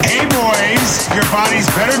ladies, your bodies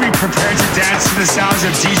better be prepared to dance to the sounds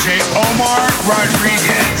of DJ Omar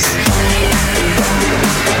Rodriguez.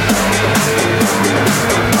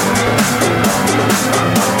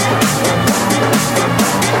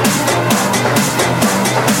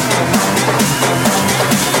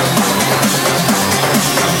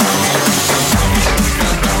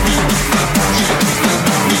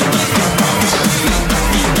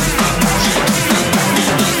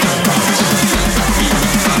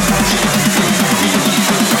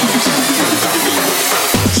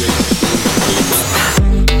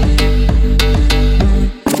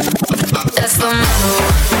 That's the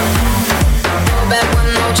move. Go back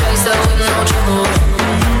one more.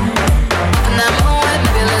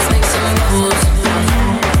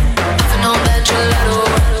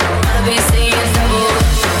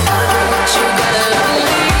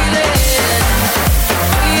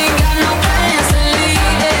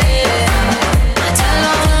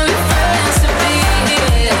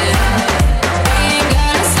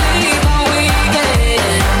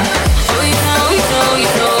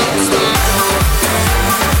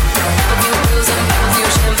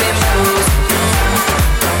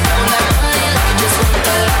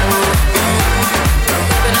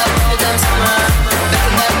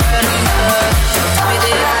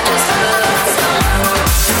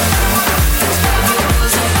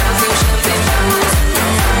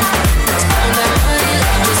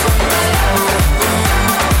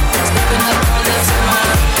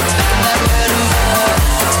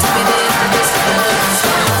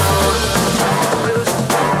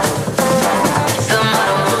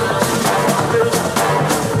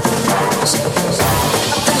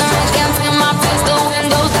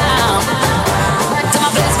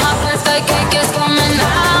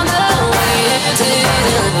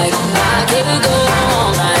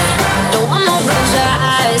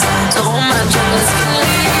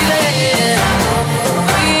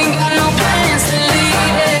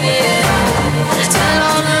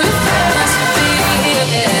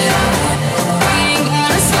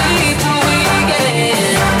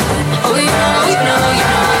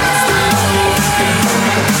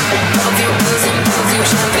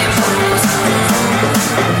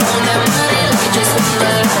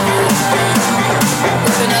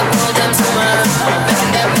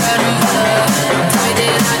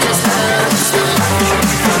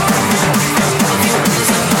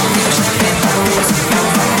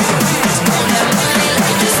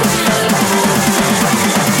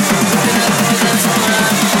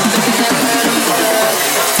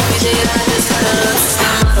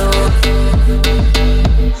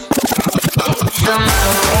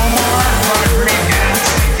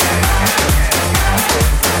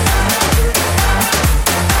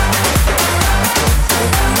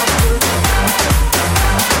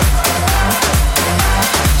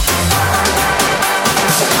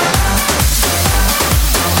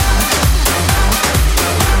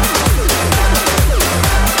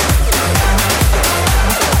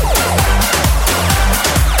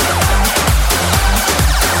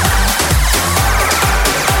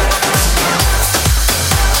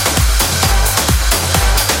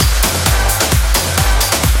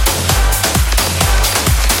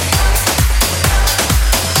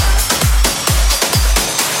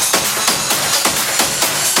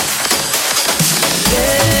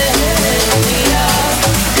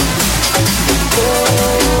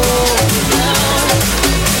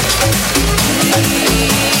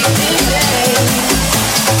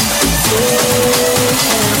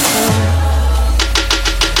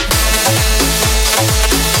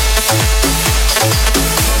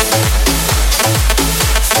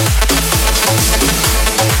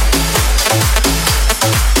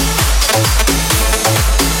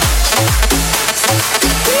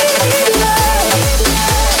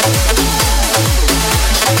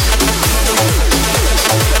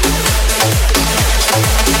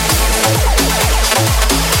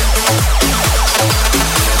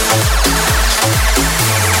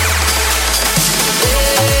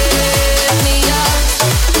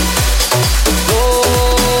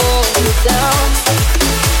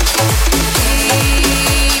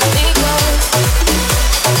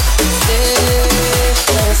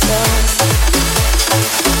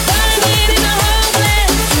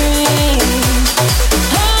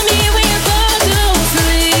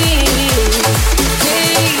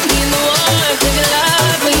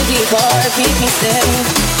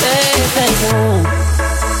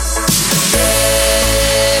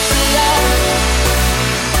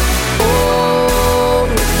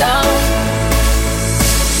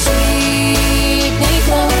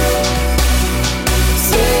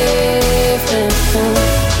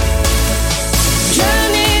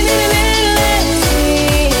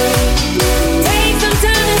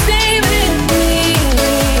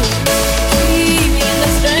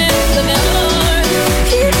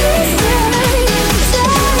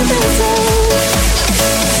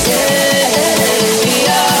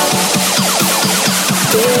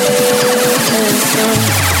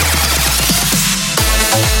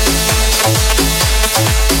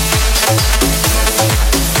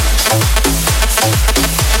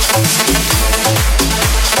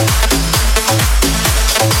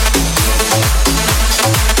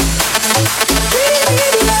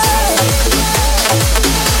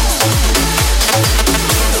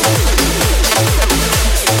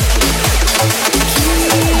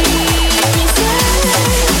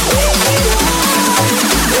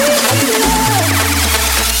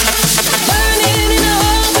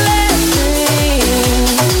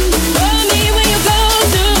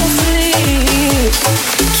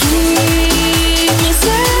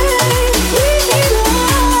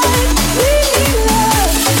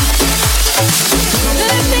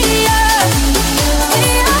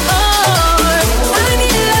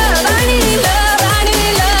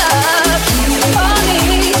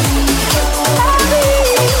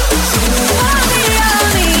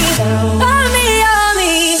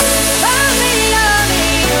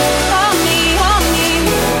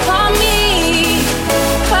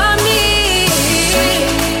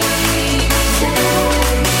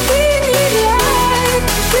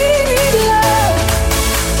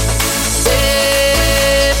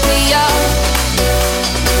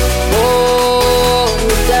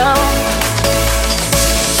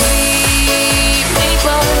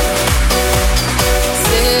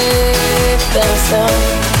 myself.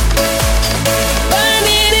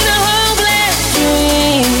 Burning in a hopeless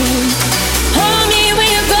dream. Hold me when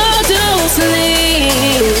you go to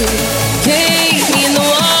sleep. Keep me in the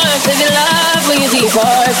warmth of your love when you deep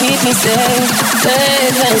heart. Keep me safe,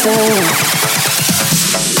 safe and safe.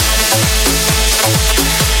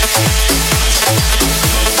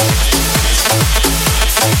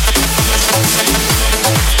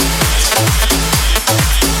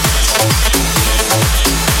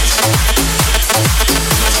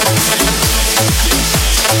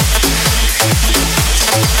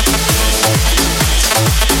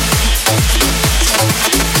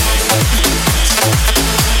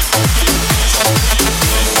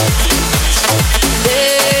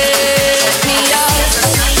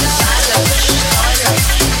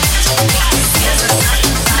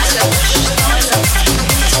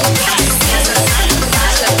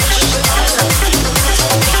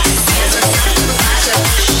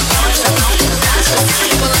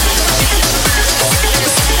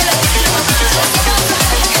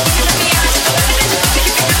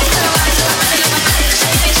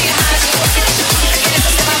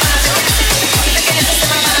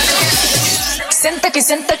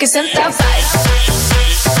 Que senta, vai.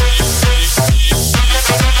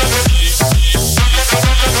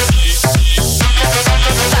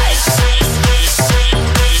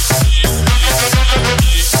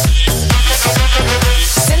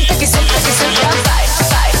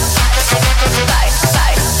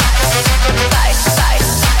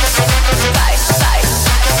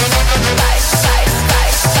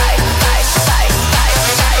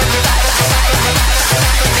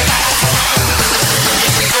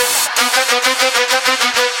 We'll be right back.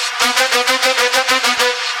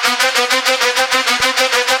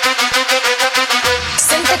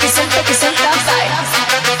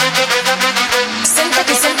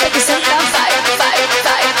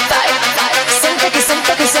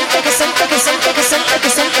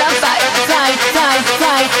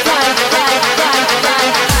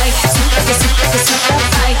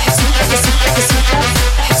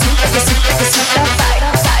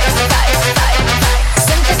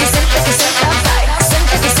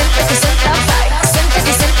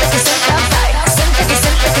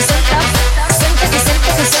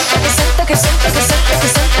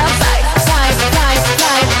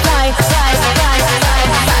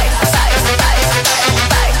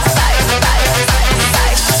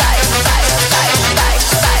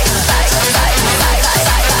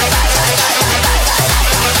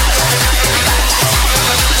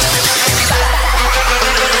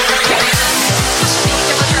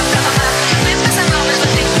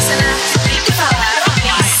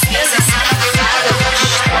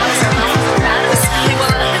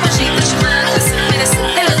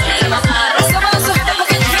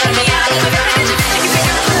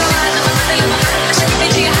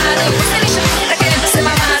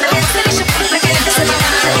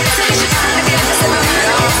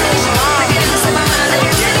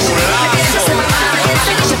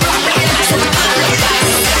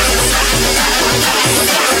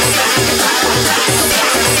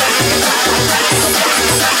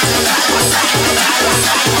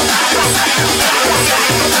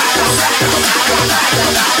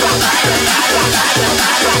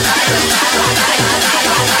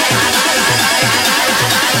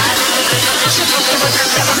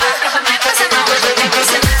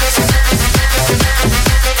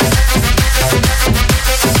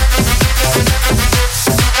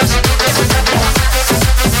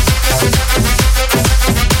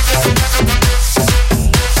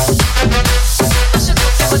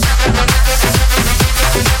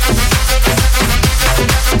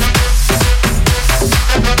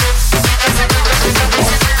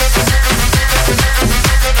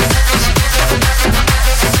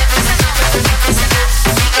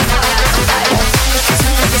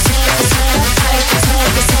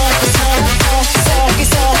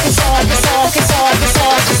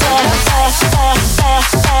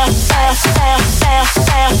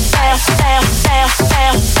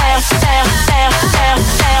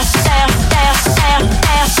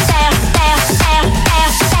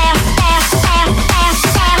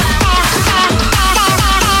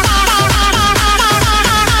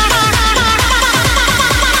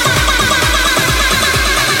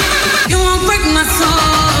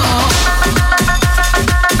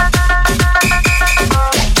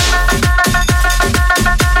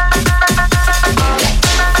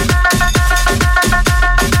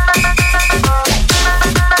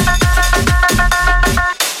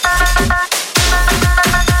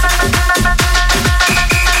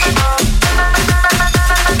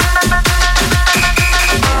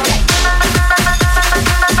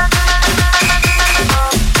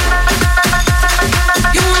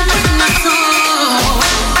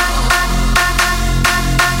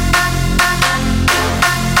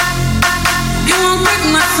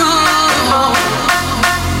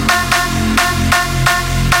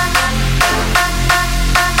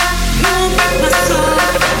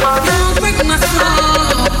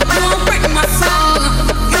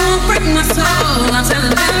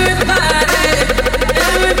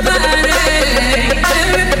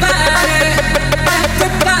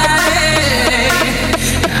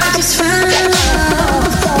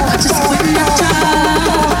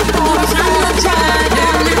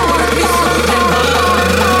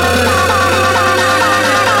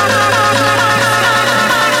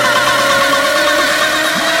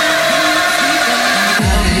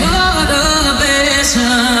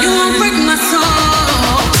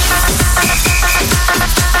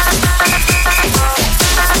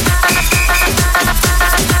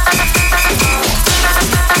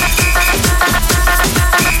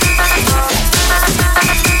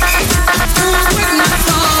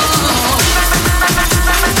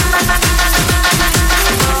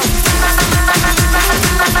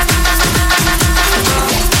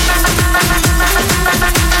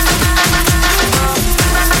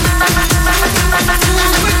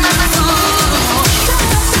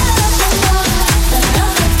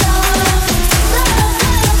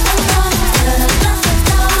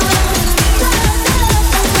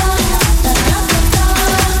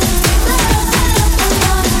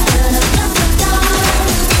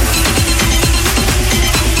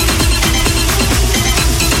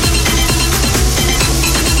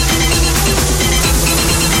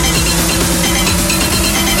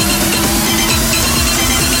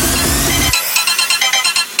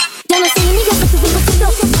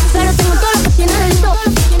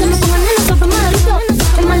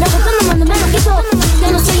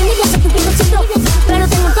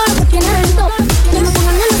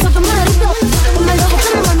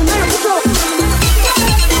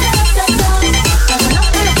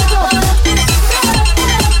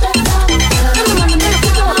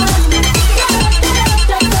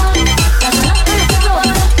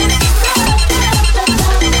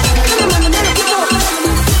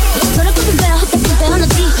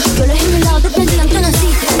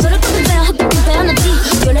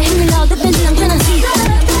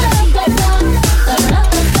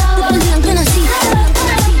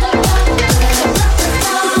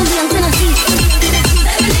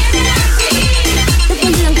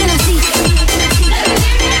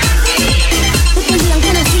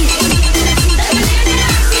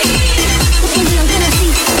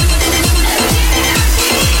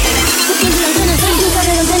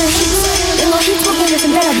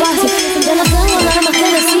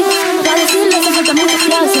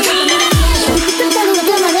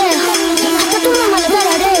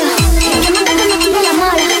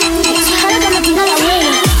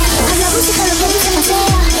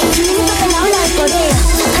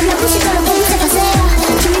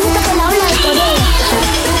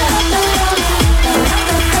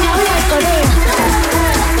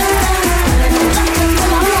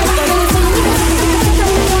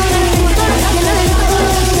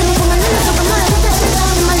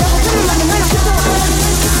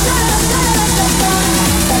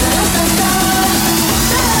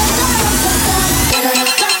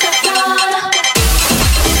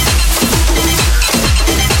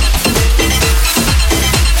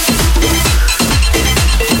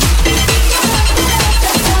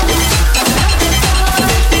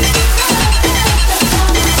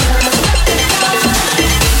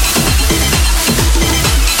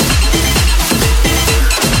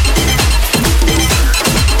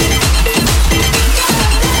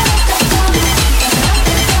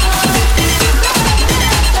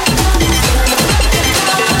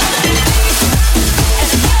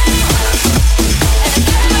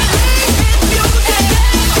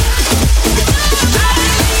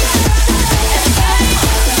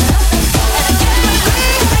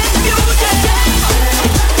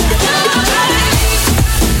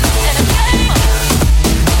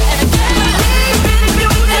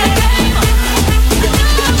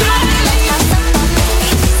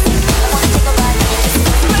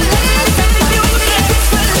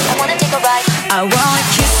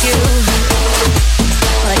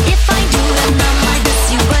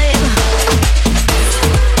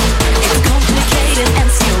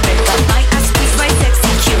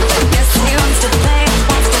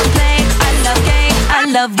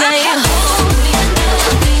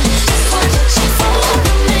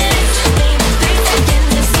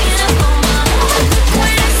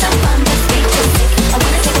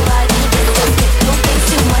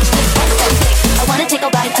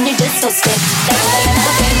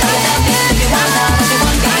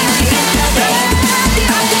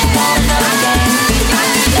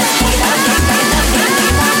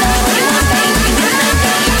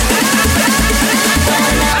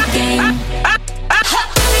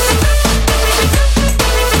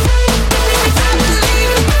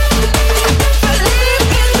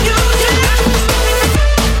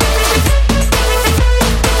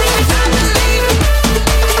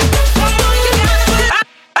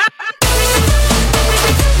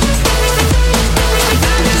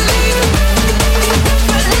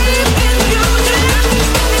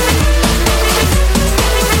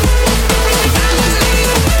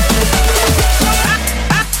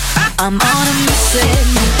 I'm on a mission,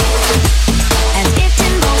 and it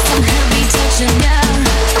involves some heavy touching, yeah.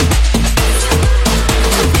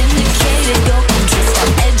 You've indicated your interest, I'm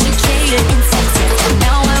educated in sex, and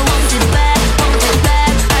now I want it back,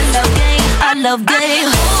 I love game,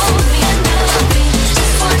 hold me and love me,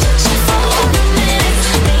 just want to touch you for a minute,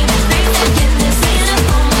 baby, get this in up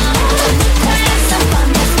on my heart, wanna have some fun,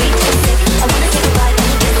 this sweet sick, I wanna take a bite on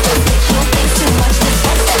your disco stick, don't think too much, just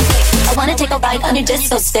what's that stick, I wanna take a bite on your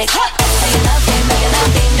disco stick, play your love game,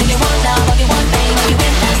 if you want love, if you want fame, are you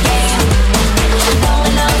in that game, no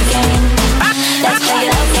love game, let's play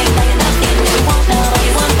your love game, if you want love, if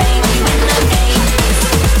you want fame, are you in that game,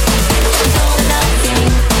 no love game.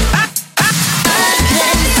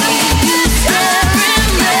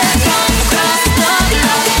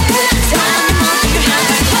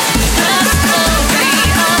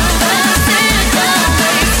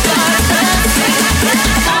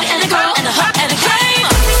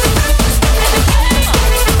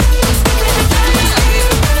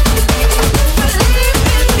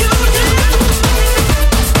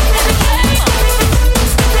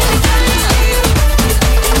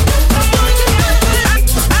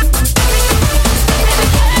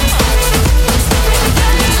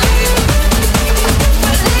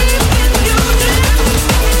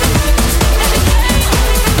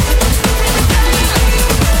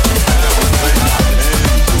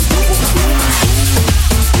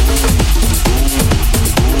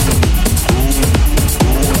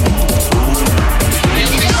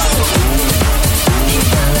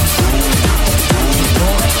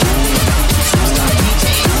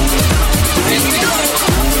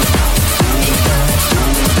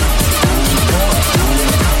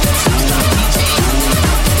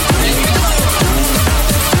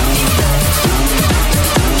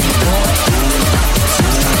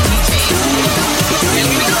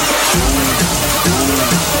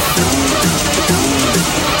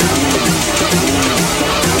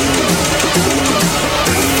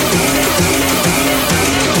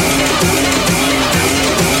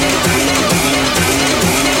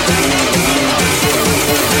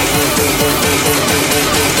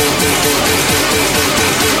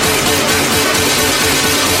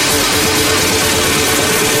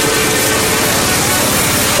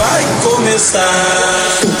 Vai começar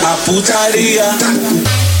a putaria.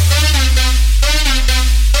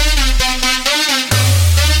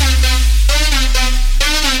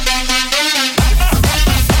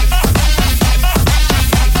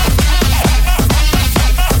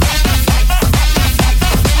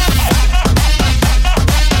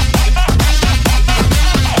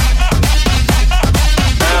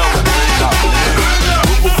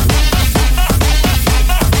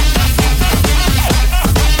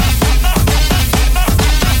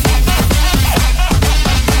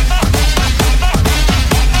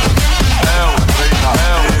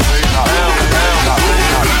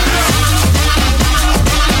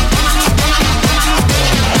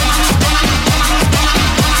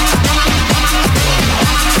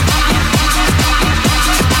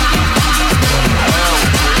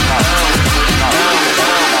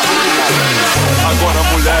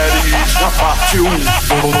 Parte 1.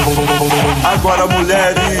 Agora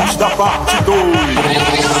mulheres da parte 2.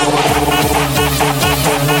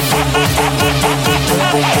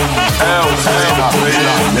 É o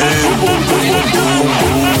treinamento.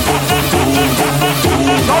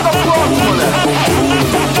 Joga pro alto, mulher.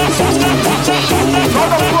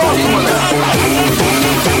 Joga pro alto, mulher.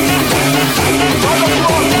 Joga pro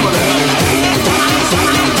alto, mulher.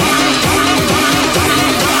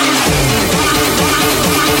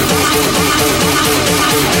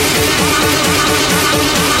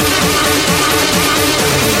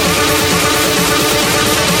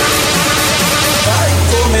 Vai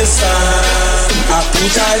começar a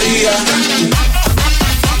putaria.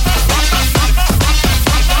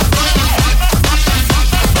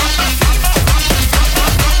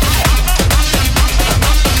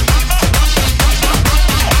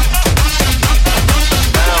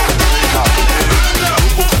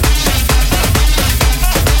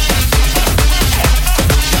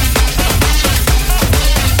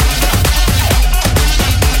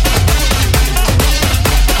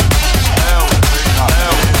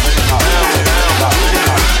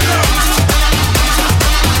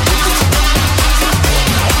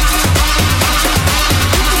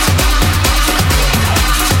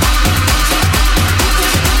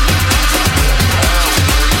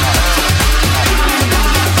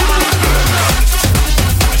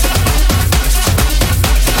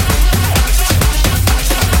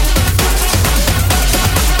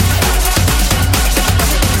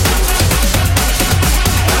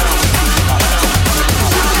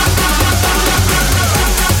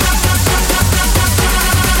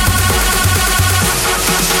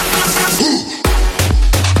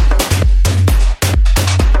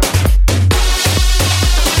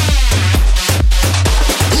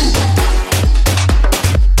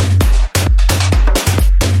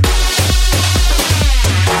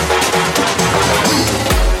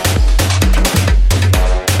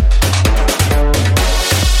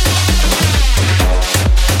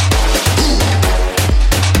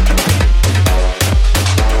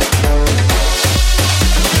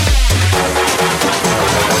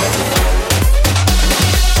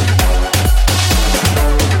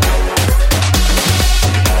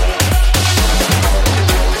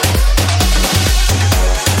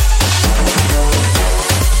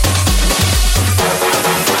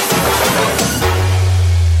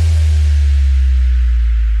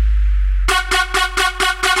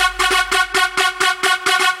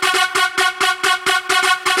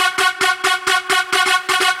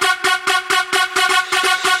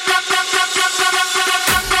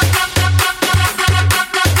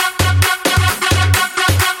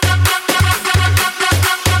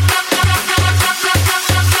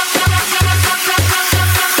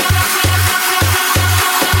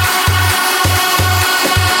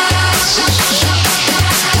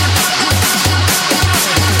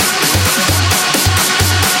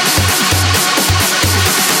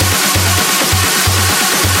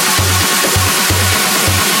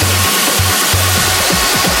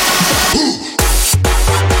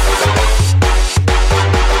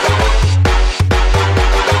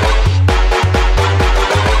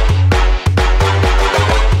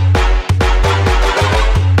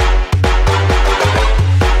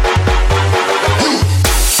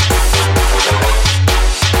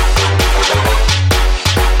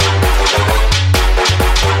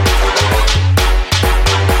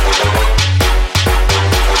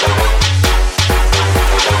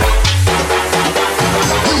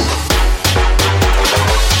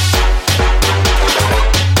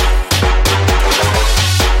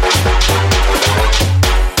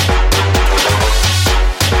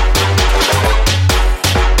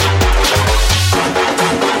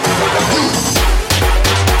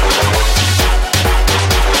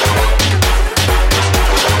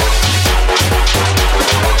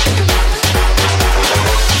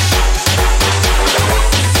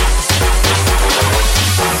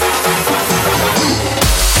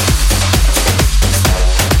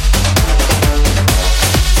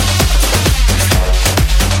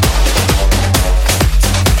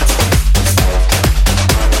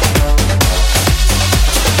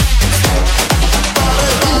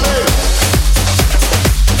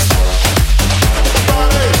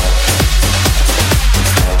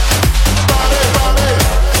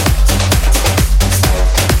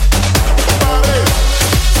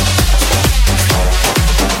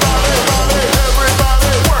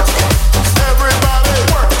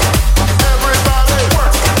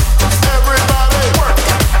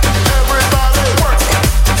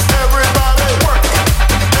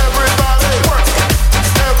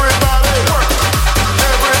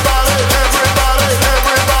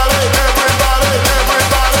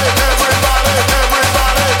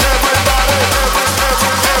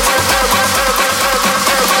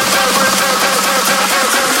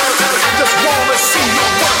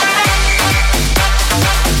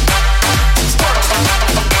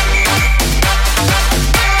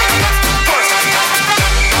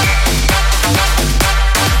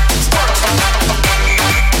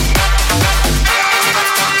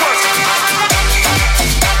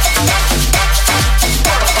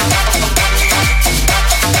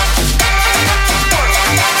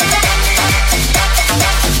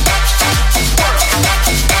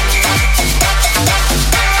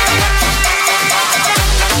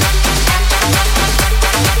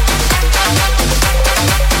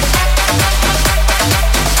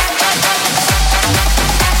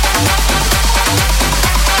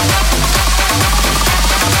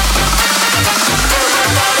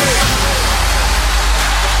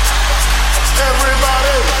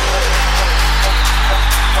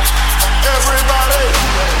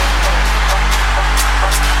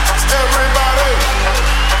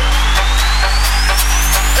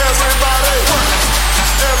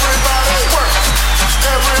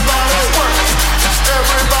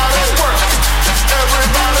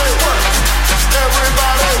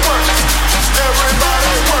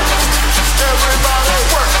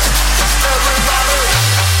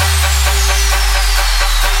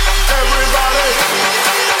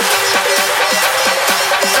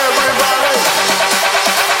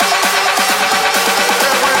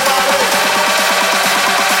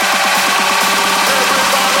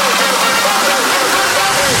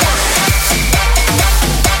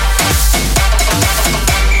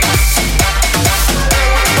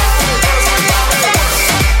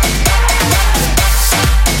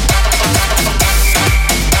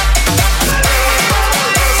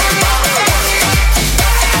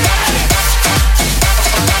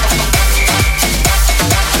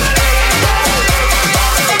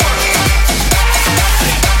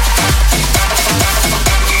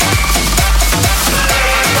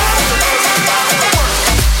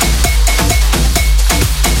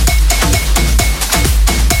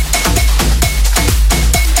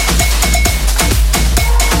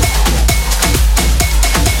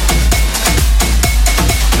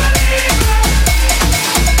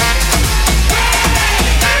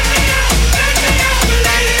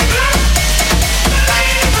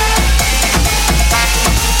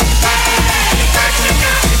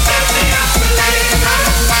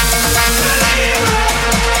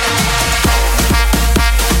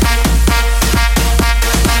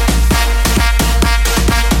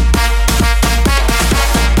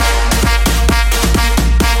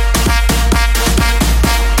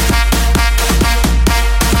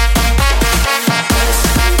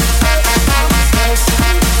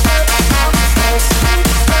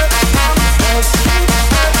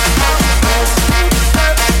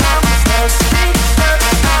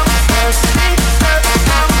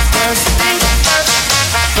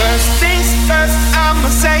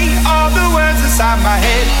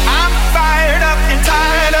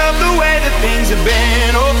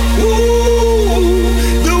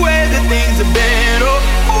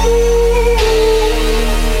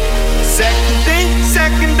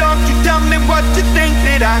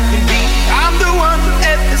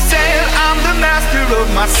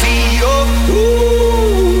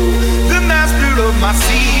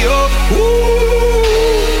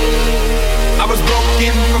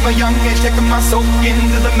 a young age, taking my soul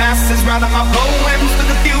into the masses, writing my poems for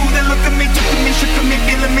the few that look at me, took at me, shook at me,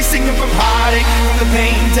 feeling me, singing from heartache, from the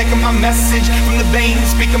pain, taking my message from the veins,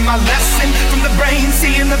 speaking my lesson from the brain,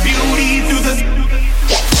 seeing the beauty through the.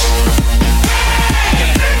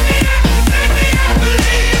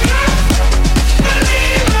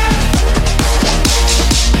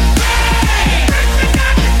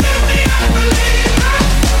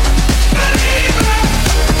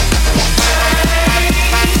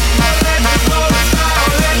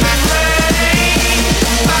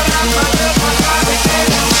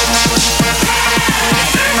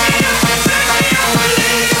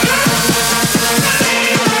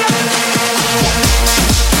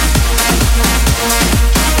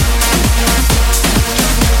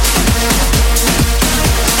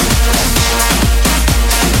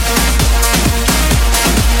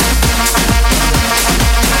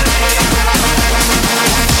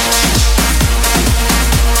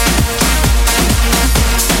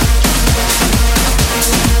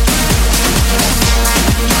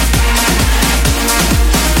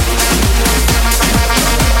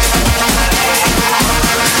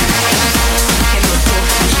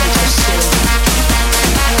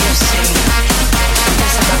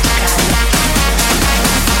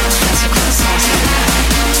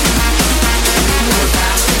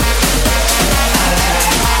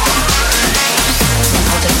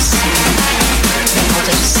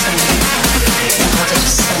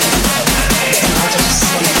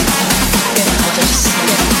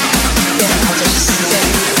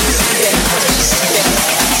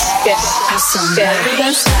 Quero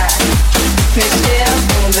dançar, mexer a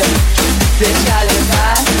bunda, deixar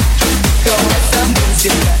levar com essa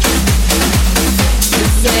música.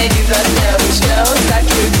 Descendo até o chão,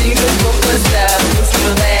 sacudindo o popozão. Os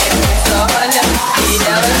moleques só olham e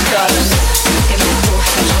elas choram. É meu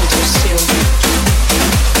corpo junto ao seu,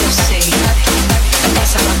 eu sei,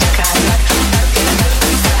 essa batucada,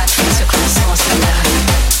 seu coração acelerar,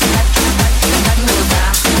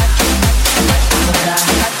 mudar, rodar.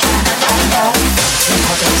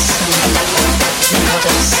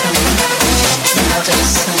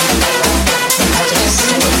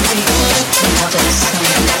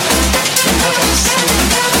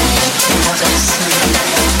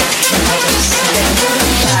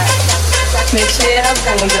 Mexer a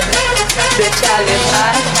bunda, deixar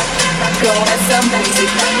levar com essa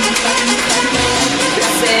música.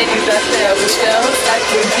 Descendo até o chão,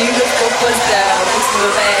 sacudindo o popozão. Os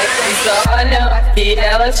moleques só olham e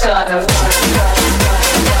elas choram.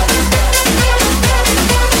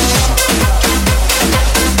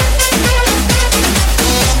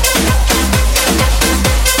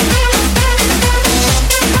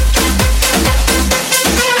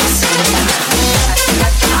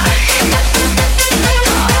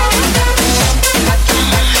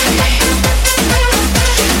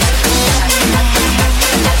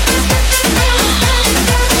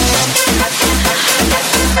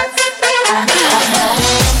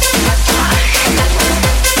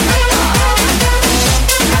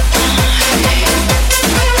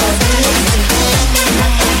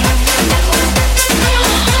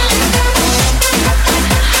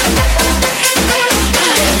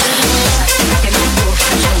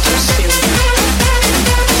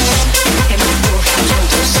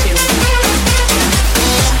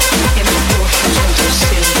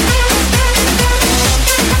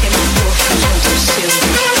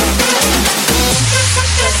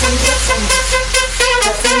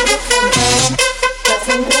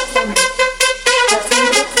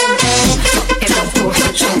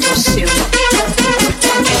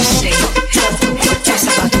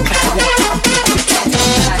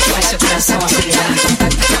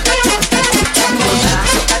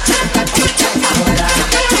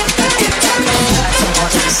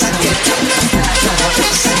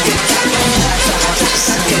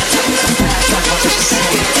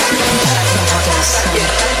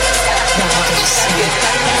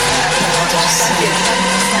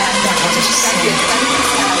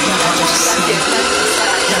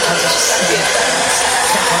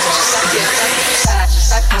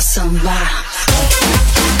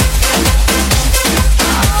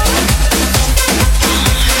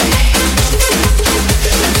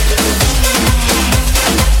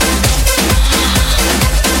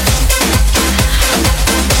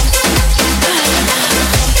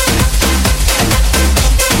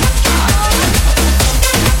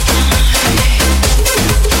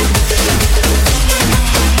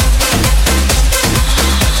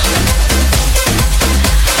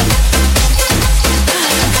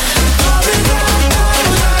 I've been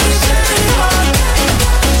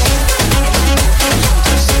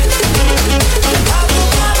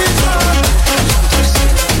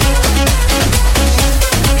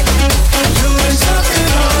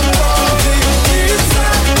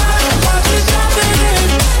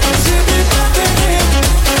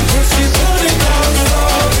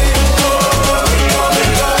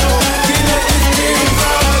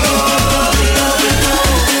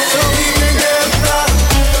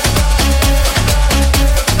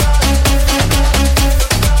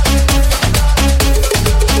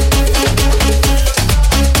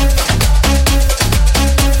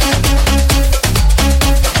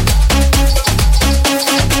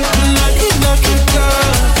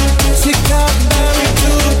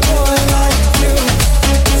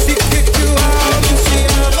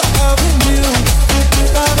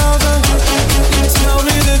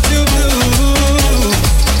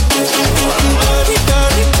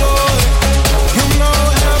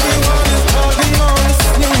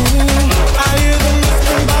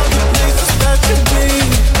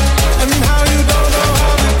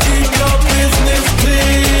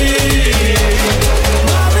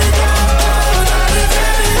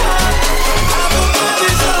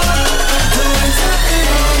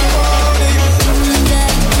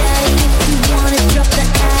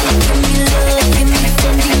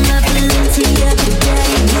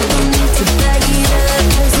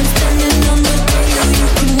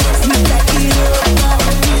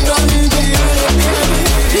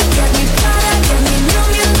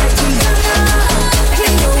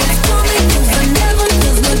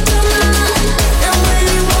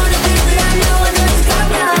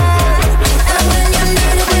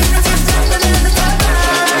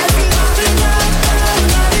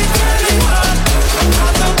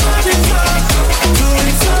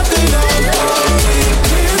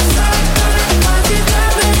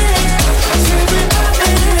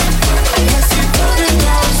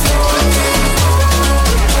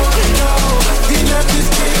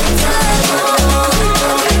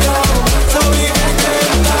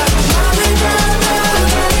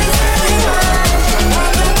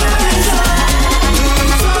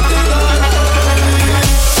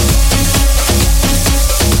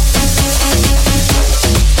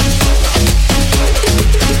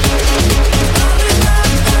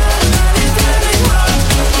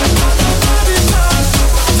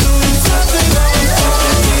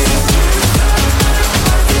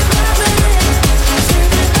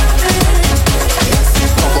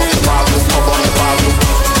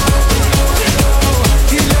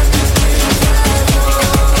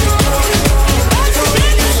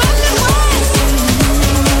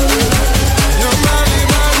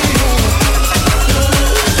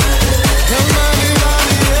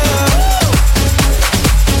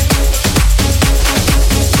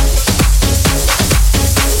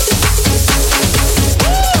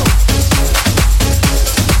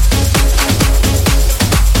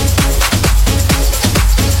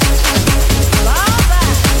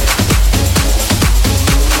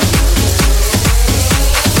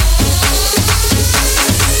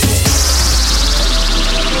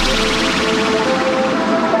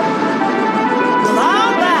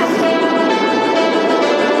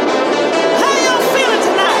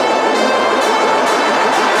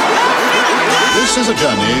a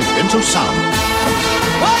journey into sound.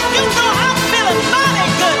 Well, you know I'm feeling mighty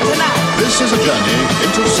good tonight. This is a journey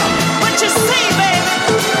into sound. What you see,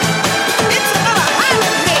 baby? It's another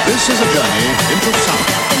holiday. This is a journey into sound.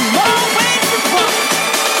 In more ways than one.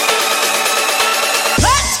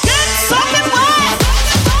 Let's get something right.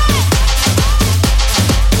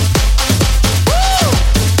 Woo!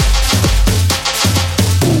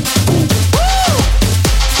 Woo!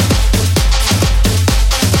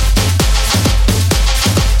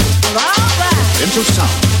 Well, all right. Into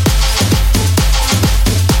sound.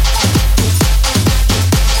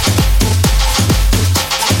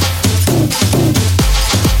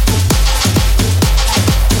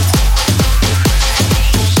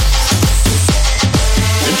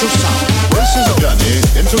 Into sound. This is a journey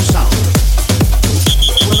into sound.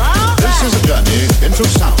 This is a journey into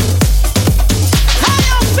sound.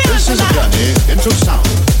 This is a journey into sound.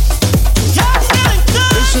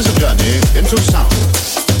 This is a journey into sound.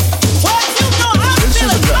 This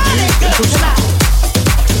is a journey into sound.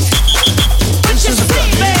 This is a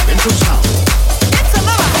journey into sound.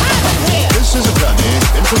 This is a journey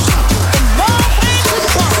into sound.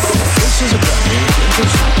 This is a journey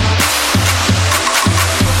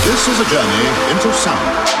into sound.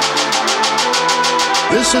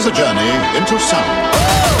 This is a journey into sound.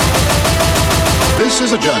 This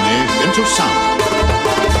is a journey into sound.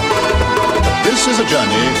 This is a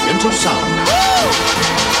journey into sound.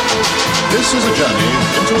 This is a journey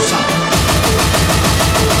into sound.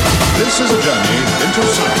 This is a journey into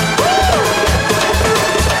sound.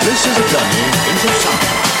 This is a journey into sound.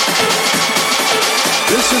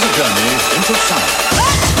 This is a journey into sound.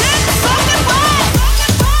 Let's get something right.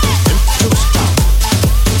 This is a journey into sound.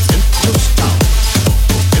 Into sound.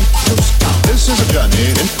 Into sound. Into sound. This is a journey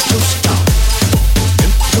into sound.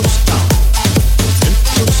 Into sound.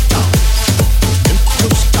 Into sound. Into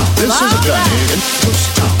sound. This is a journey into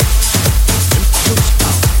sound.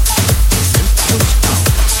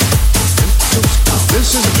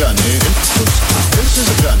 This is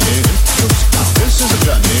a journey into sound. This is a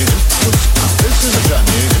journey into sound. This is a journey into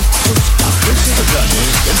sound.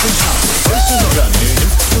 This is a journey into sound. This is a journey into sound. This is a journey into sound.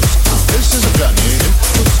 This is a journey into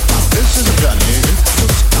sound. This is a journey into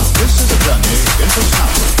sound. This is a journey into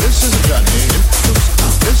sound. This is a journey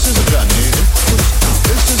into sound.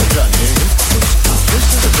 This is a journey into sound. This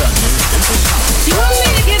is a journey into sound. You want me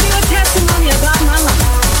to give you a testimony about my life?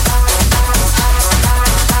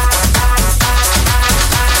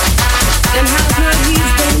 And how good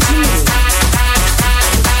he's been to me.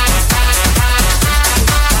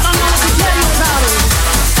 I don't know what to tell you about him.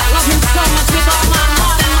 I love him so much with all my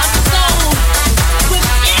heart and my soul. With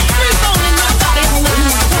every bone in my body, I love him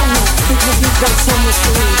so much because he's done so much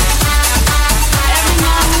for me. Every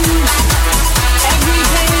morning, every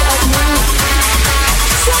day of my life.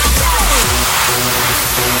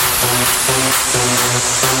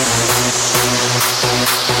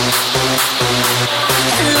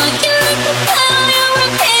 Looking like a clown, you're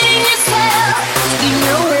repeating yourself. You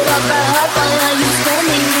know it up by heart, but how you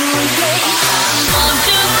spending the weekend. I'm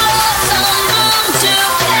too close, I'm too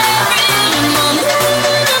carry. I'm on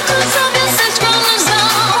the cause of your sex from the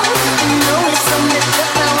zone. I know it's so messed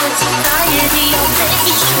up how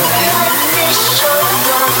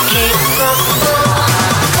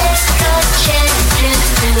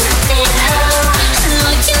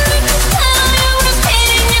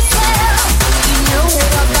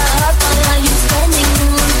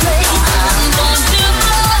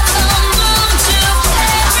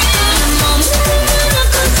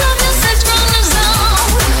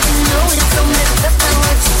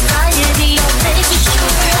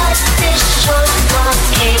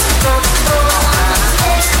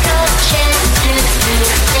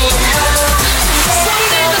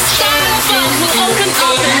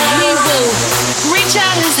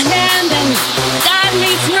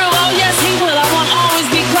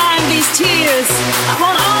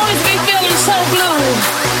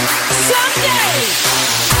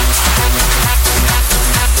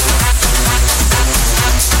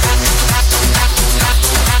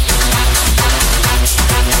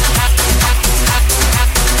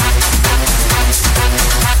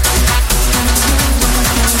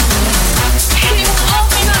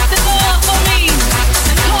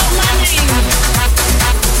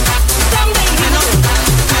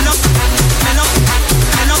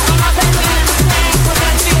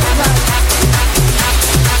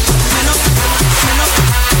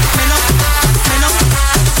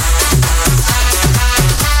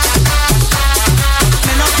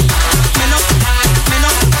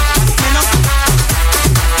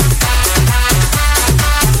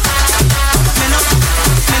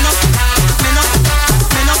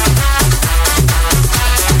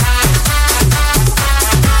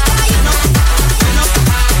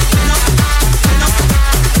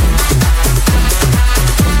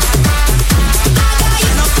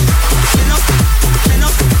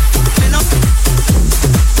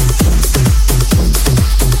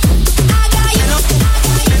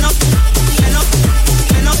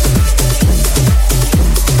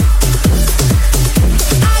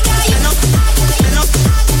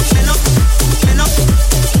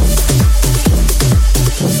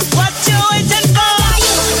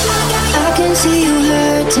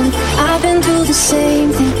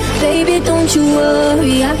same thing. Baby, don't you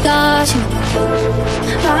worry, I got you.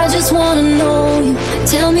 I just wanna know you.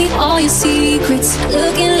 Tell me all your secrets.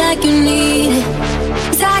 Looking like you need it.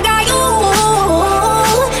 'Cause I got you.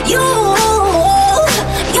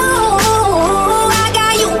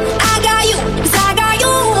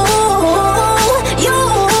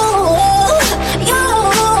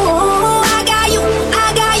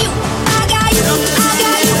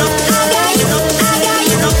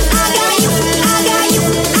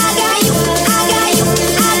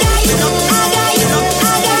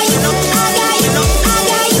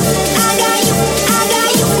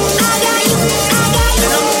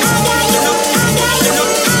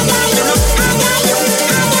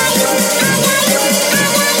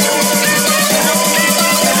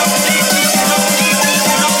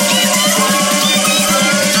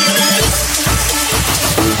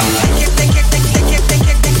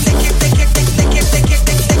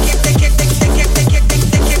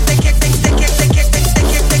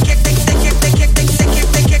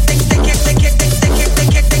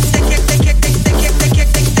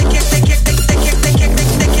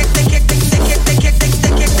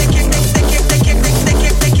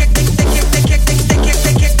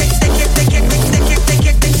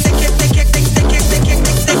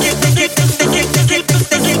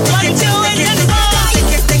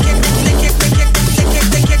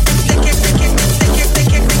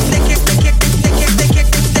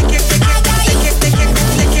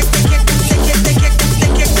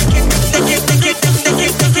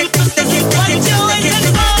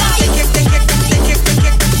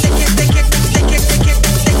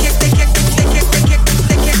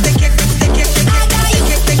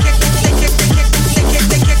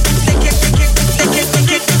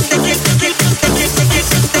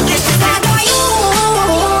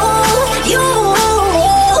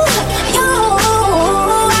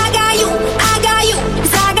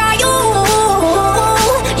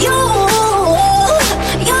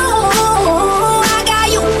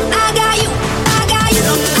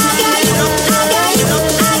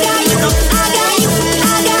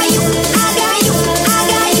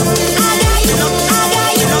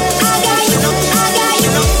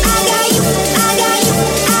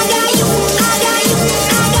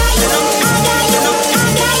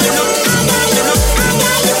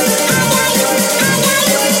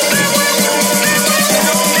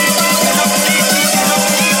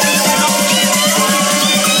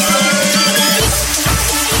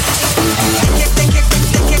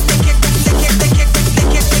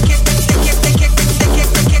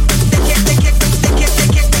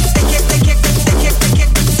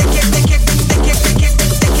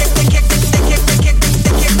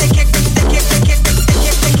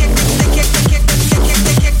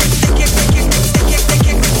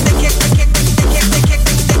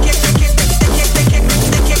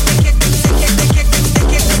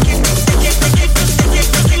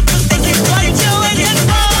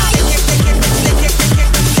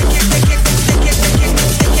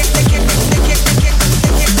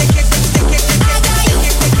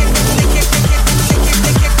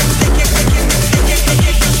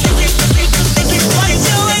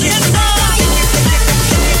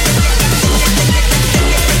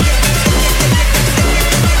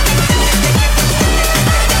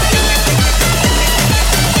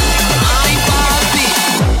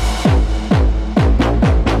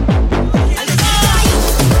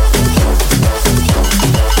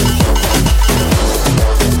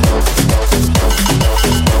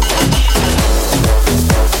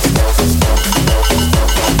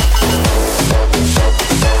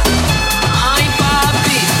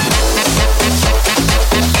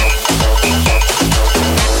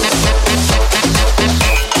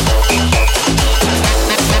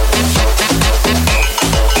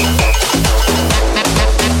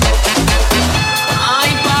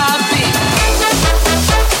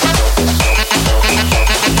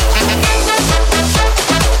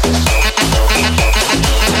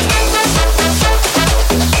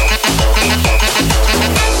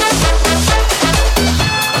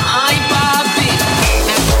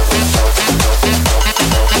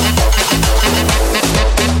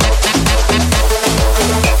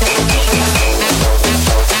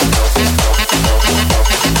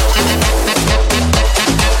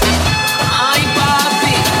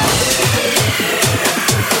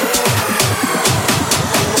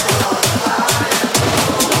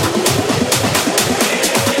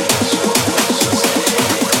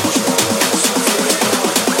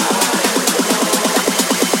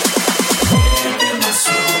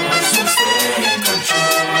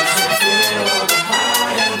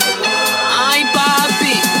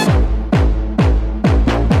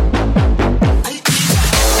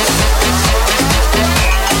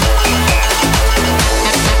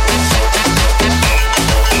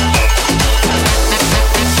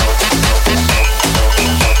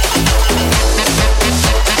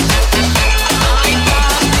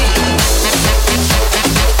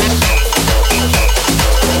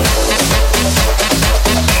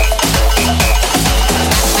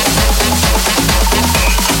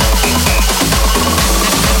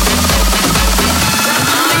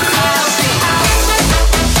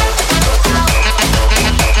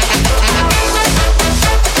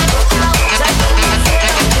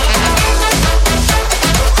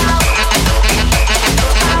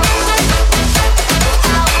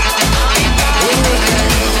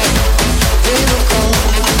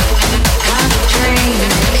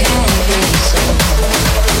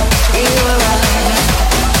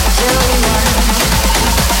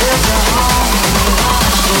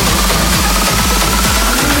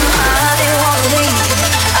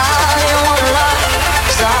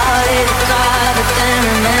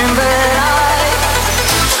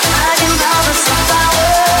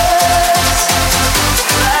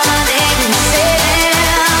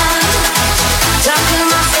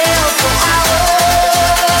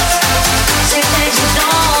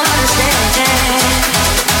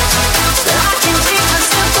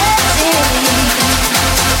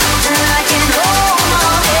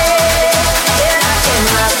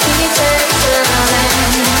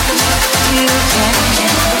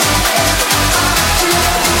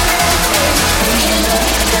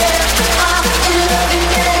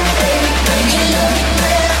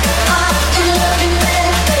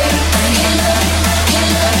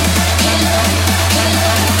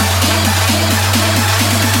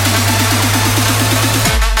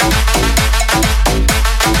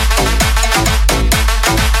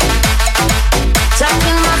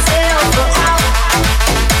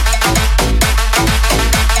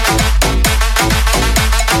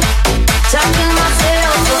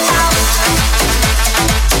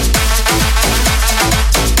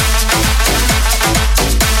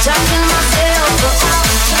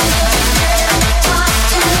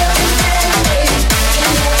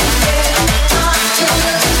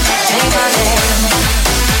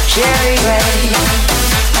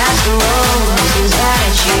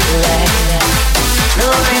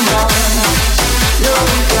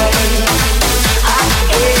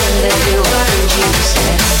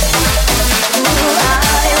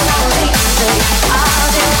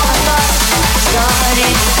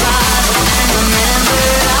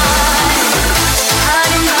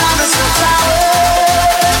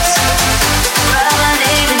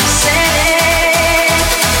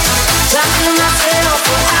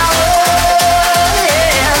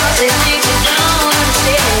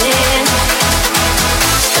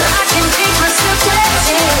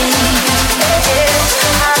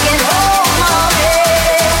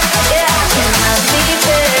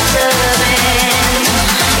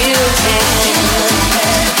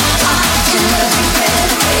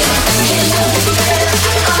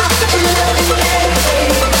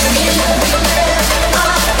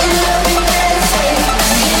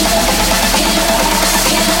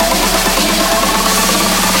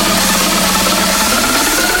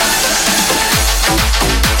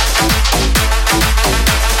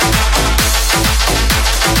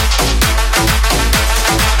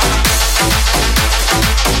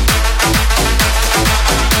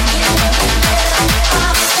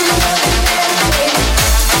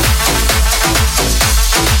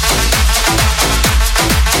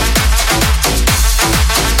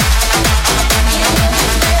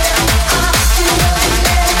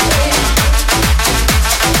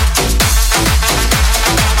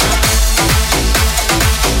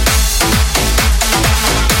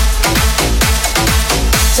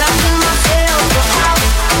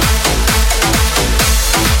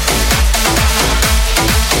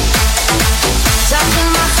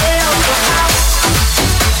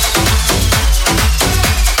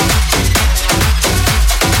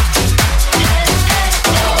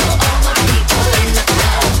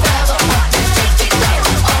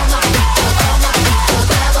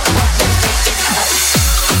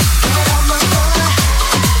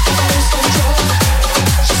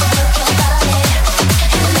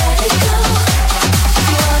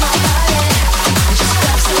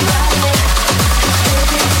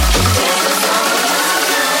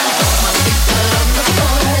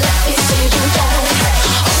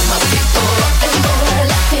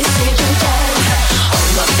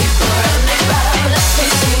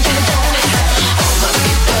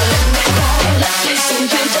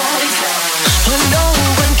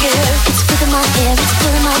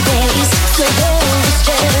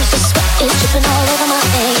 stairs, the sweat is dripping all over my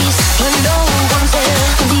face. When no one's there,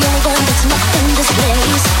 I'm the only one that's not in this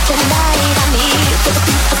place. Tonight I'm here for the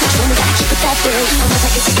beat of the drum, we gotta keep it that way. Almost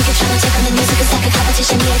like it's a speaker trying to take on the music, it's like a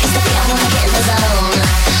competition. Yeah, cause the beat, I wanna get in the zone.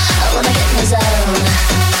 I wanna get in the zone.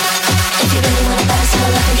 If you really wanna bounce,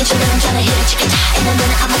 settle up and get your rhythm, tryna hit it, chicken. In a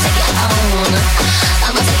minute, I'ma take it on.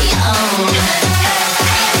 I'ma take it on.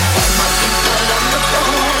 All my people on the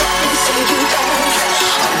floor, let me see you dance.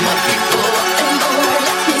 All my people up and down,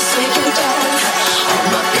 let me see you dance. All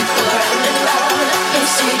my people round and round, let me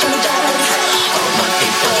see you dance. All my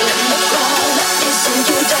people in the crowd, let me see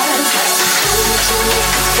you dance. Come to me,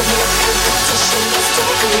 come to the competition, let's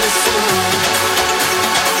take it slow.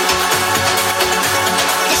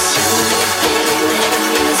 It's you and me, baby, with the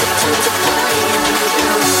music, time to party and move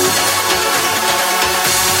on.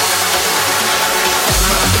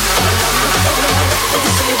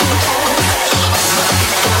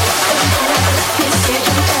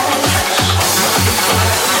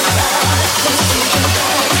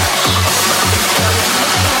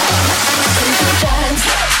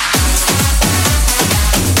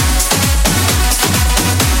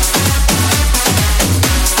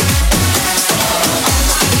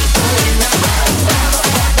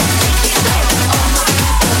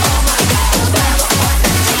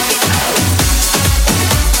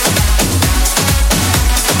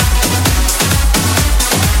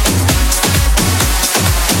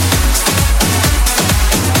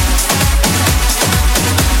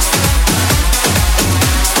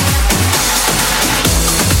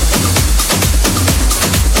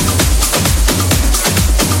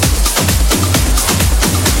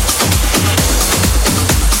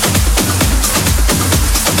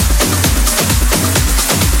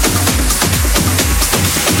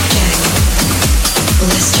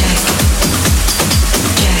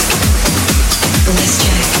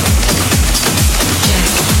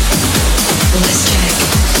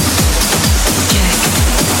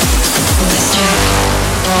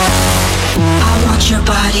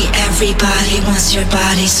 Everybody wants your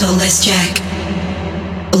body, so let's check.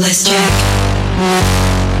 Let's check.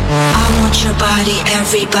 I want your body,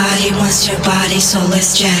 everybody wants your body, so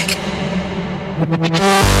let's check.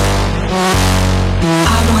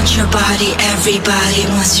 I want your body, everybody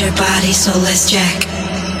wants your body, so let's check.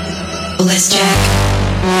 Let's check.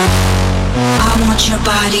 I want your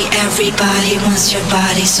body, everybody wants your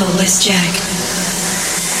body, so let's check.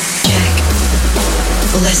 Check.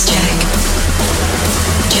 Let's check.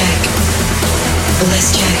 Check.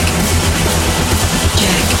 Let's check.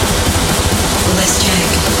 Check. Let's check.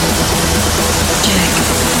 Check.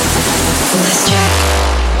 Let's check.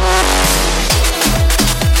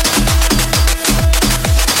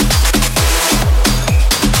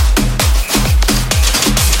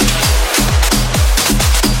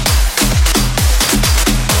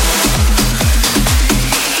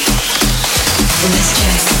 Let's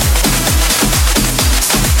check.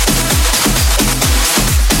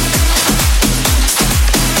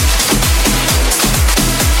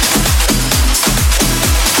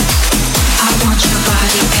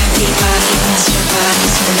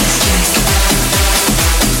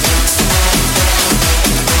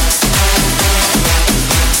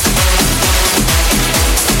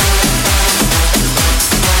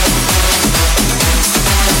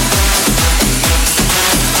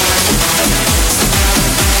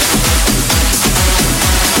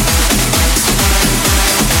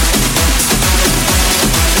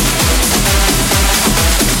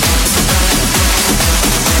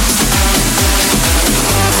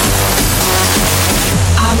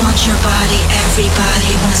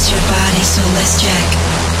 Everybody wants your body, so let's check.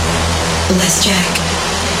 Let's check.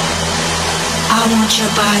 I want your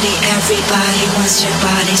body, everybody wants your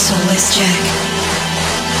body, so let's check.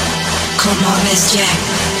 Come on, let's check.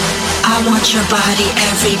 I want your body,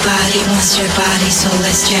 everybody wants your body, so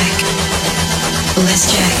let's check. Let's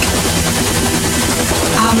check.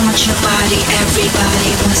 I want your body,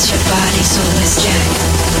 everybody wants your body, so let's check.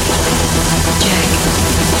 Check.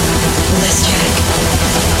 Let's check.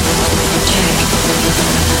 Check.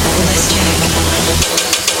 Let's check.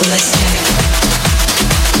 Let's check.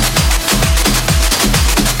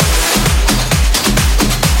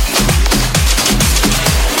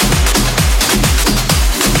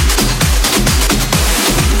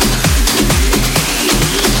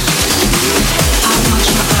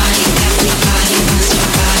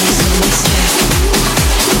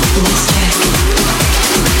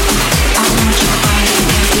 I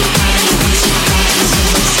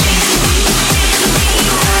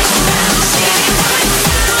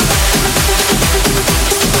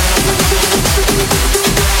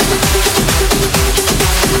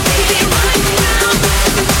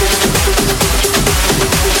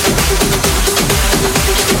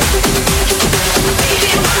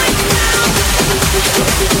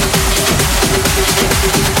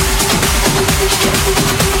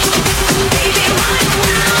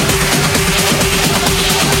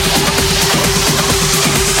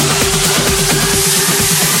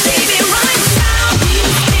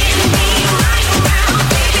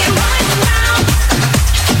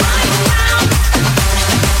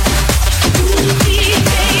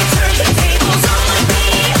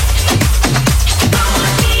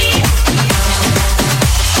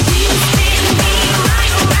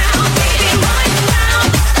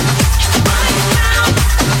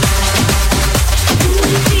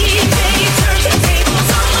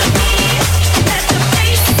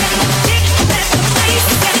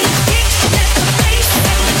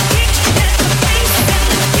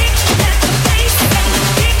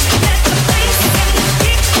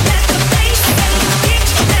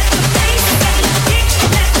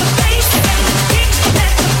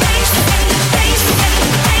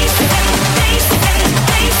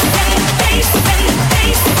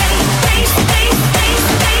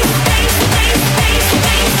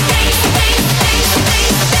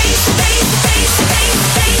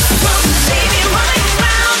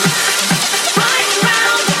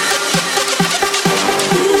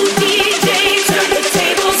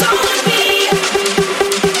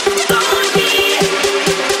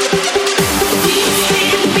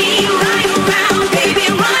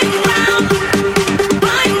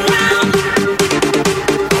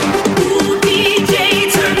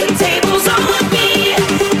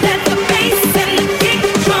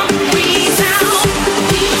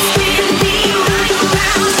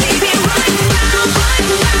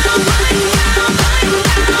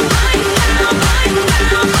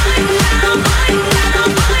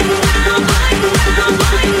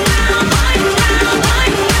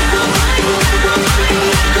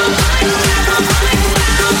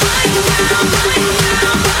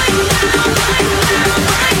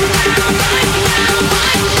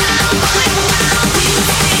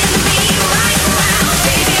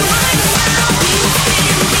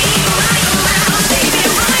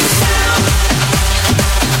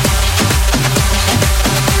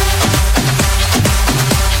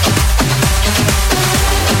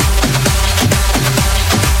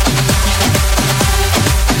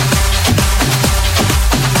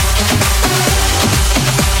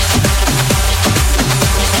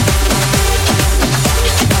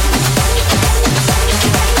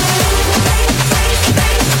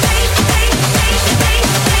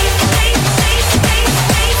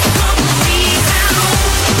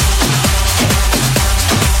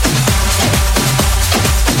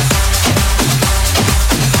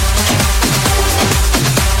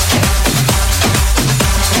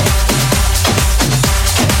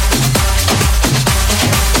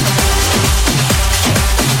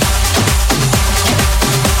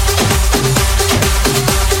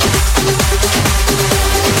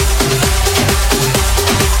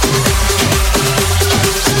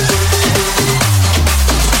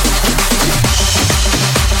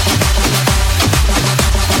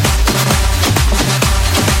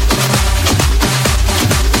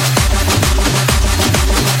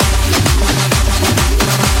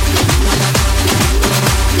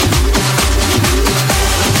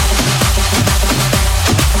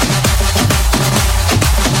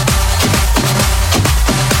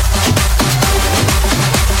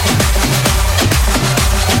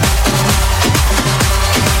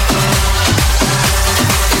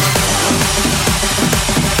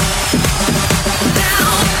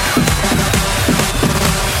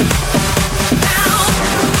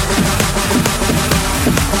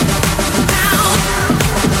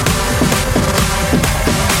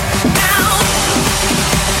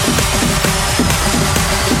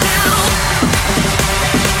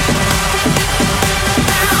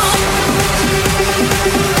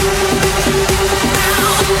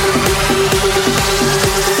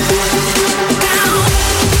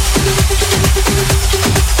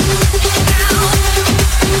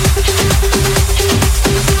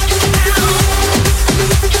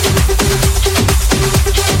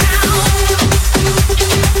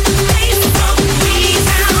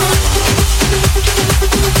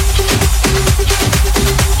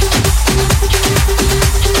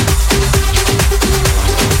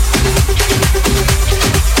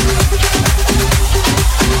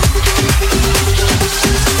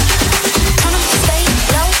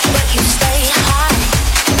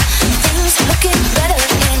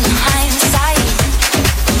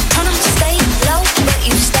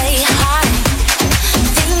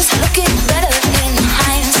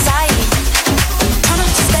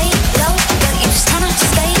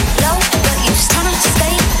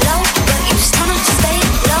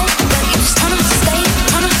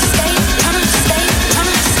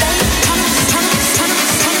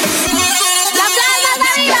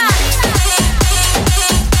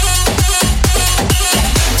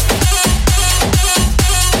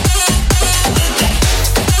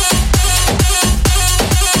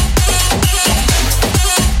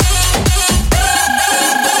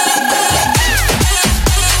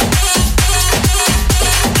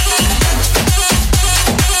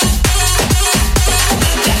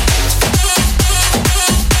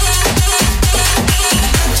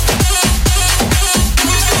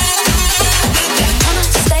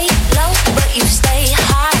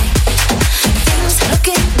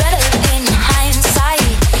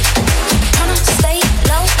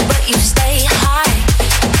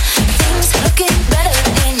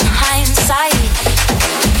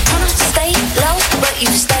you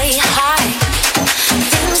stay high.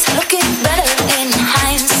 Things looking better in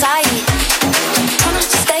hindsight. Wanna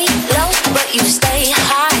stay low, but you stay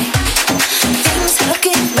high. Things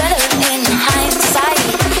looking better in hindsight.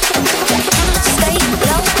 Wanna stay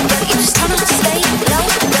low, but you wanna stay low,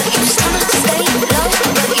 but you wanna stay low,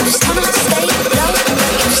 but you wanna stay low, but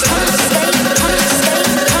you wanna stay, wanna stay,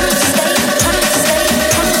 wanna stay,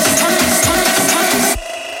 wanna stay, wanna stay.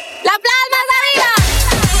 La palmas arriba.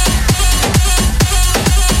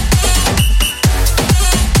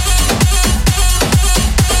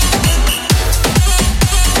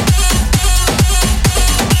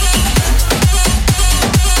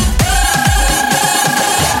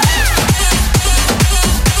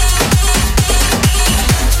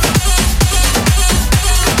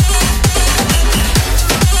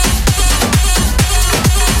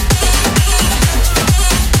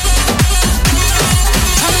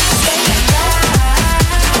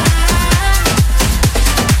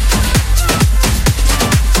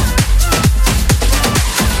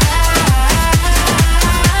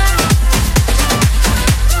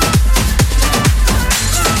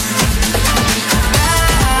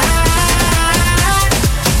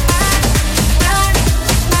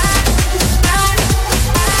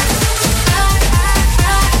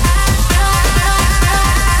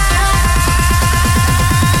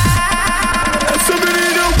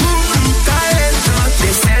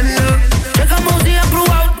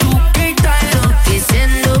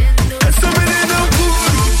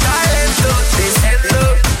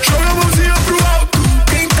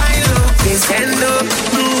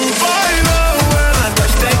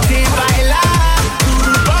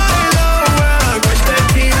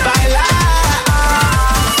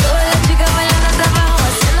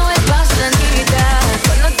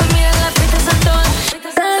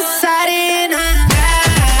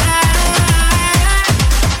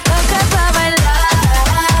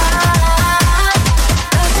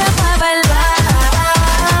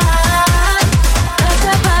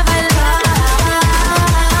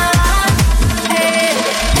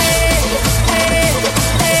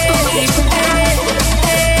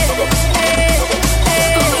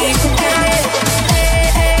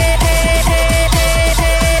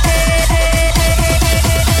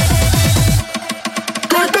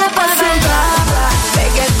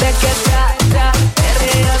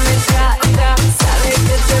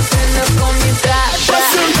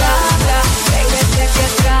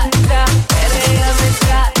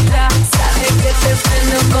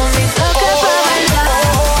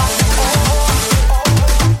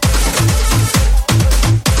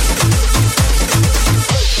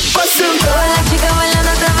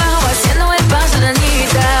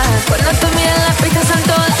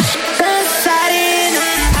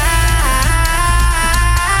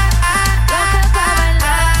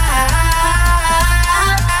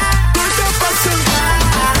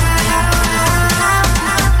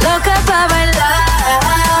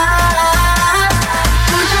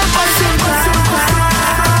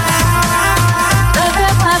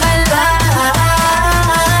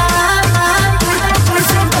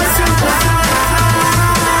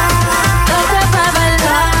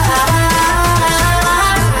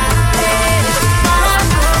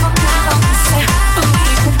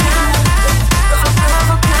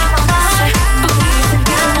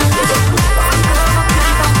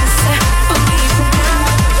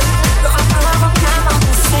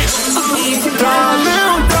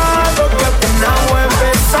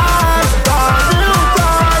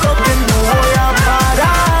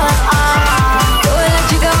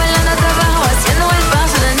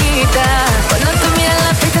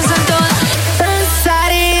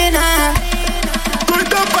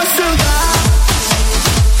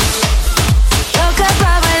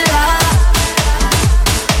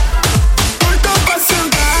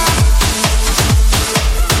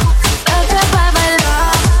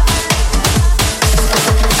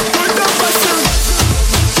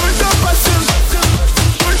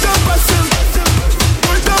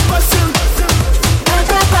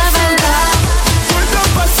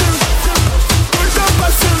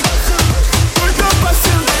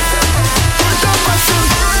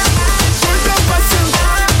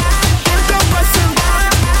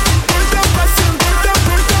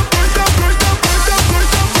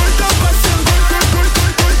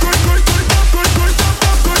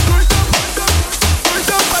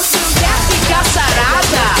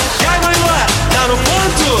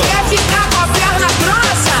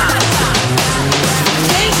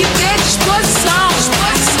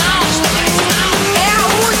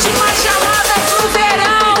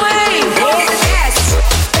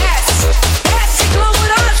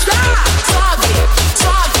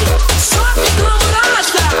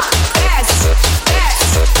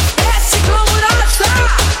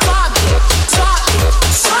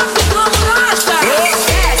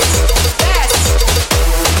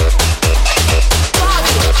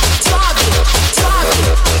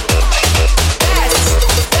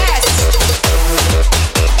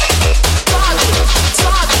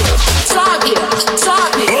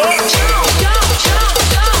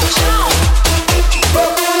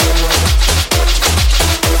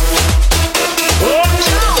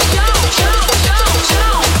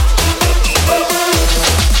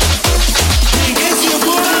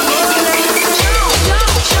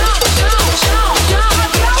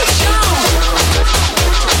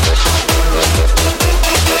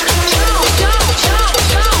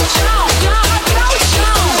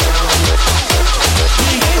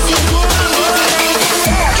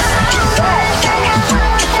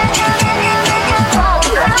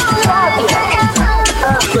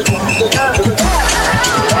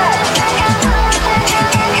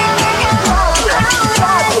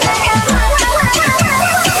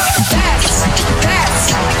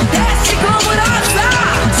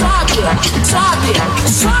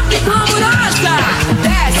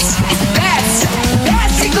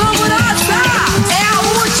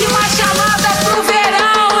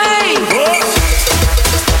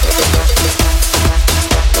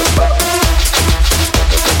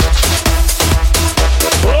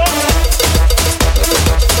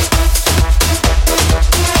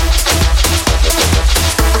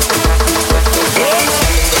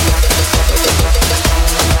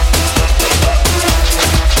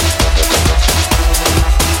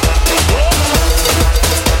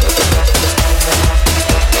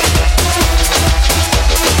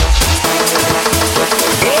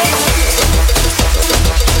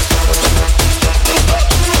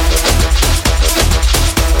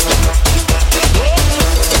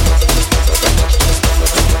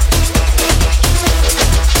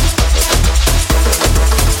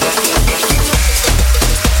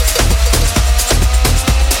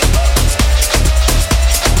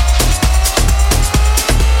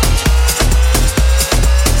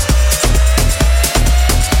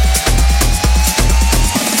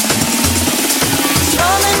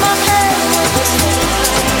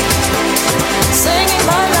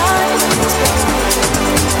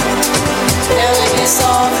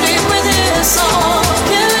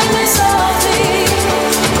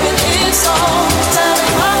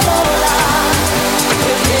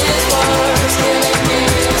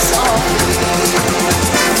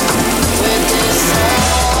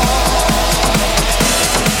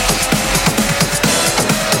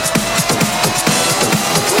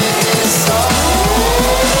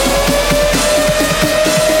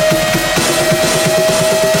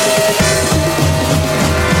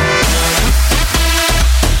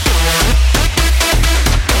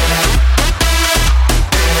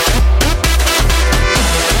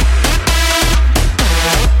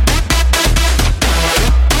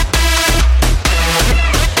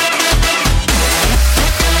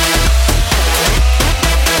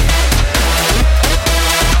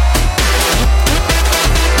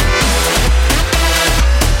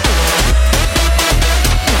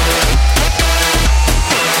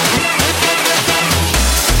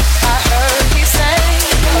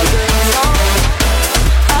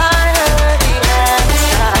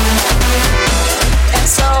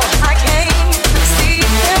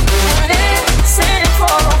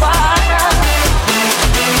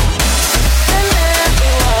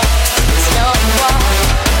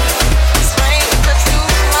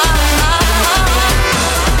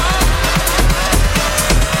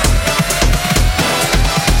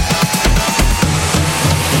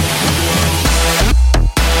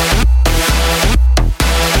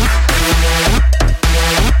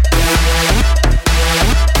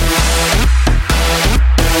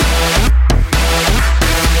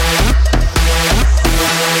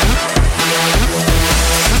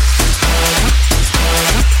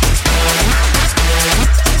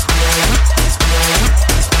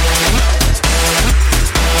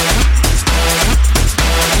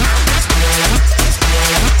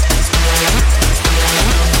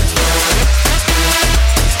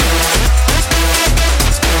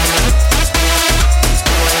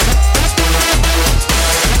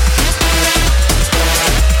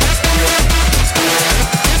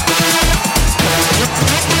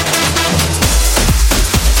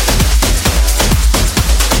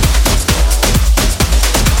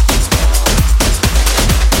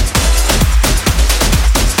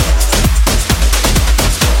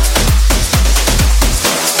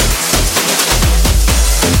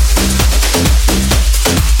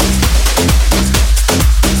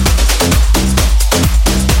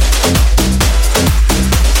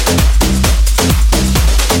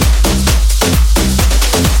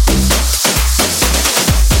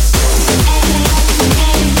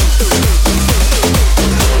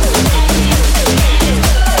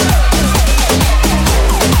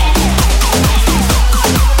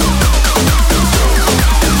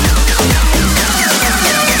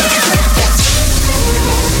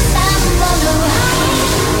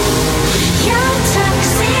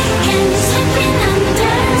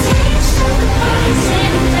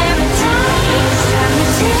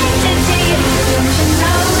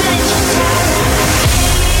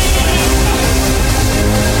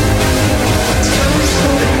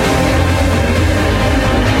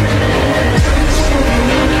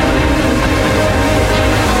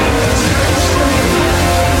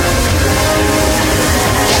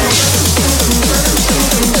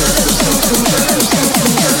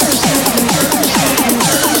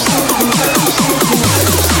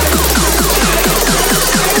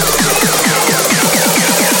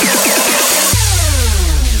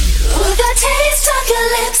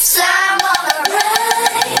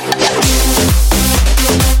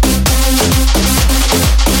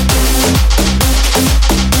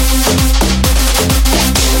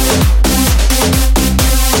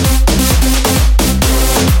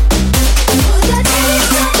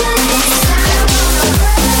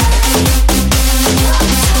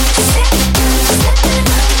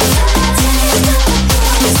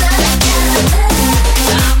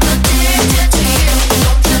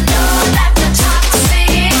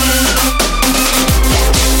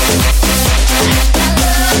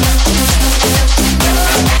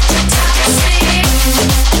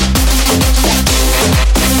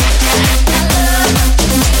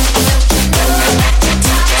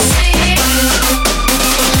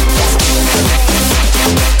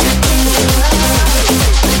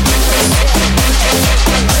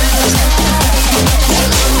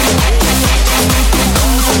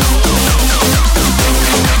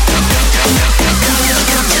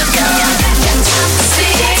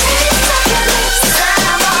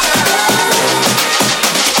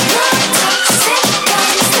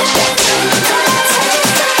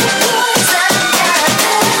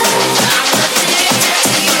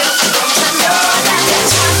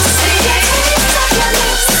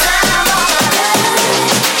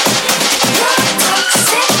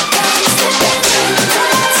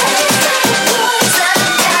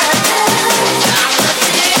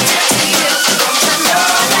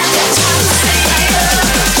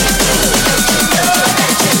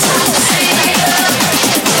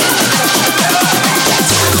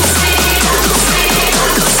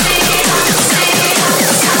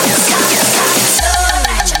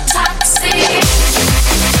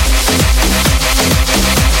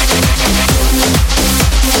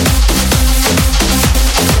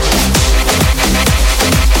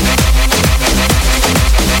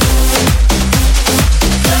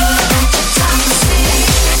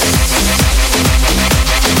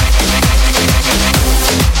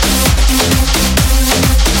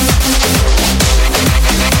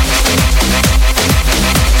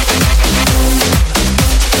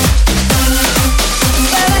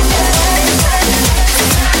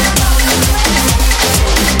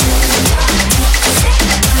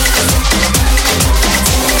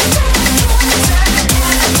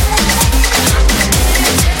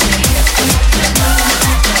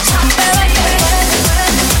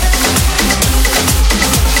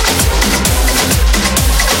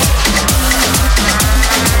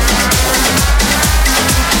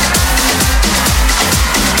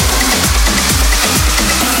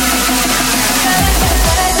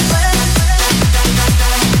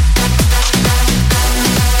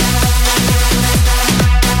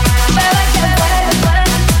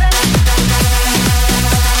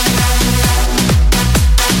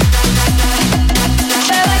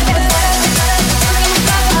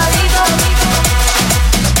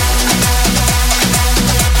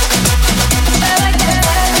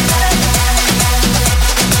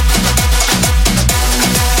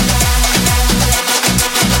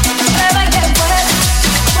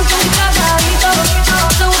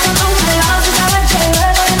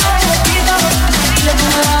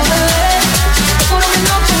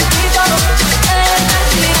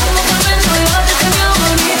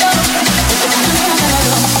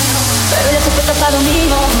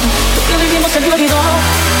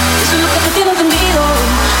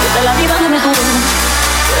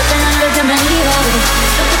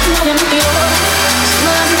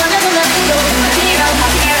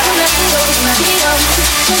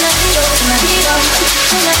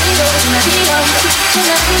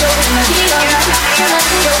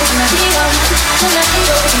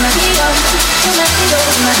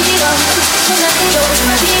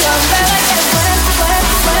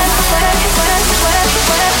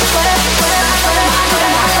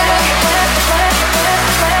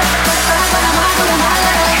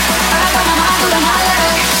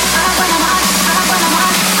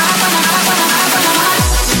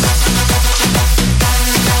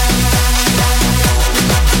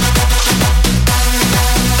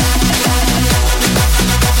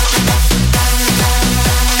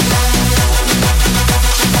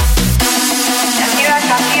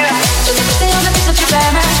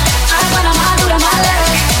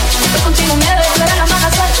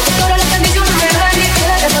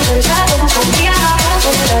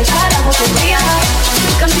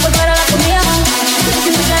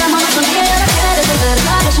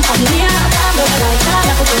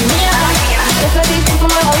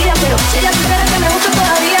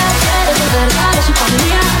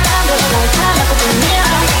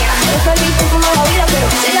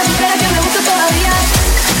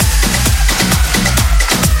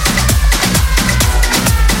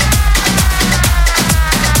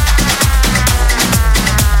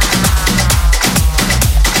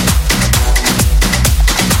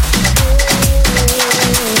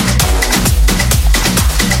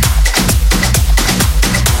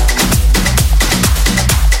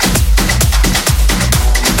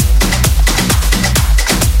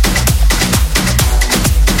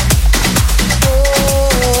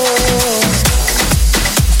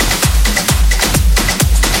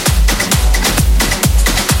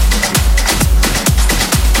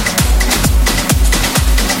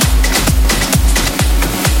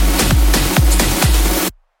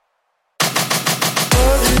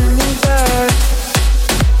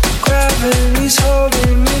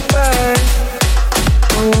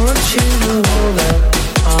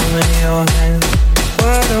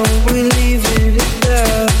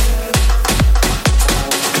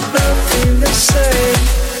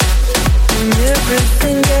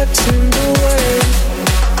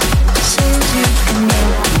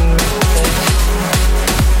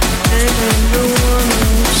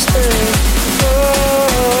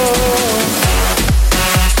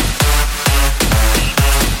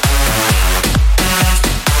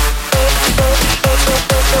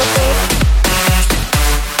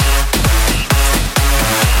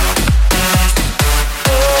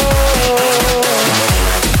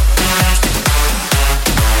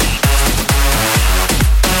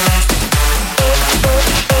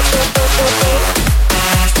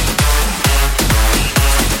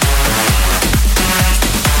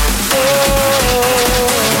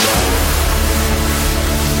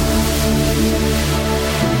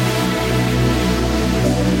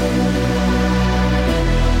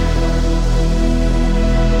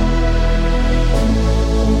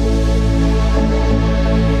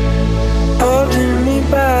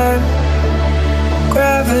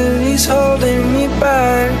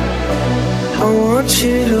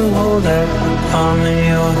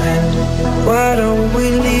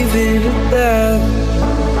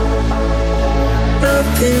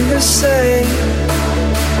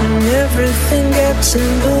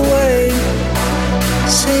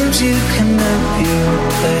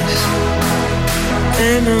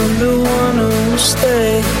 And I'm the one who'll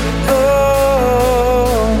stay. Oh,